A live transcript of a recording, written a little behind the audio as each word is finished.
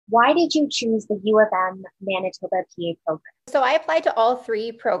Why did you choose the U of M Manitoba PA program? So I applied to all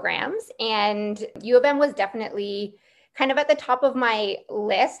three programs, and U of M was definitely kind of at the top of my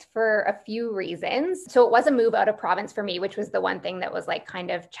list for a few reasons. So it was a move out of province for me, which was the one thing that was like kind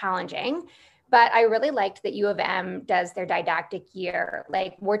of challenging. But I really liked that U of M does their didactic year.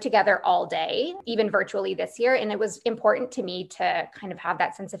 Like we're together all day, even virtually this year. And it was important to me to kind of have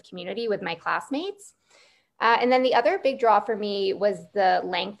that sense of community with my classmates. And then the other big draw for me was the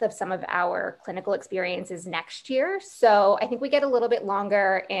length of some of our clinical experiences next year. So I think we get a little bit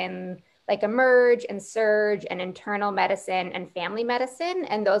longer in like 𝗪𝗔𝗛 and 𝗪𝗔 and internal medicine and family medicine.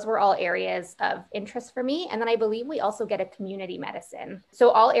 And those were all areas of interest for me. And then I believe we also get a community medicine.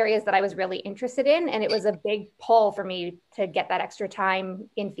 So all areas that I was really interested in. And it was a big pull for me to get that extra time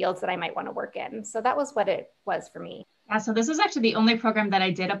in fields that I might want to work in. So that was what it was for me. Yeah, so this was actually the only program that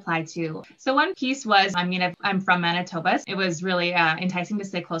I did apply to. So one piece was, I'm from Manitoba. So it was really enticing to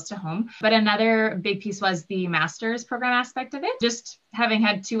stay close to home. But another big piece was the master's program aspect of it. Just having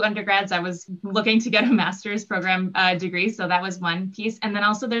had two undergrads, I was looking to get a master's program degree. So that was one piece. And then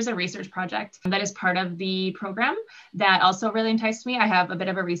also there's a research project that is part of the program that also really enticed me. I have a bit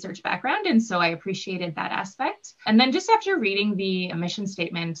of a research background, and so I appreciated that aspect. And then just after reading the mission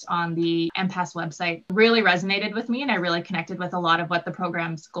statement on the 𝗡𝗧𝗛𝗏 website, really resonated with me, and I really connected with a lot of what the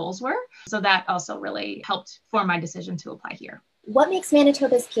program's goals were. So that also really helped form my decision to apply here. What makes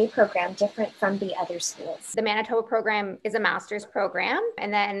Manitoba's PA program different from the other schools? The Manitoba program is a master's program,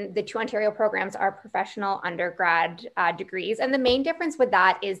 and then the two Ontario programs are professional undergrad degrees. And the main difference with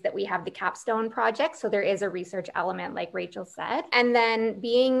that is that we have the capstone project. So there is a research element, like Rachel said, and then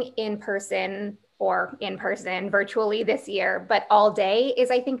being in person virtually this year, but all day is,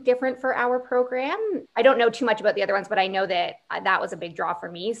 I think, different for our program. I don't know too much about the other ones, but I know that that was a big draw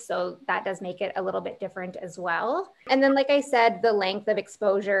for me. So that does make it a little bit different as well. And then, like I said, the length of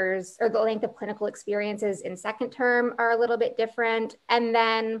exposures or the length of clinical experiences in second term are a little bit different. And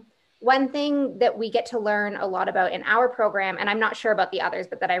then one thing that we get to learn a lot about in our program, and I'm not sure about the others,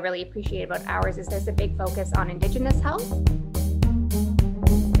 but that I really appreciate about ours, is there's a big focus on Indigenous health.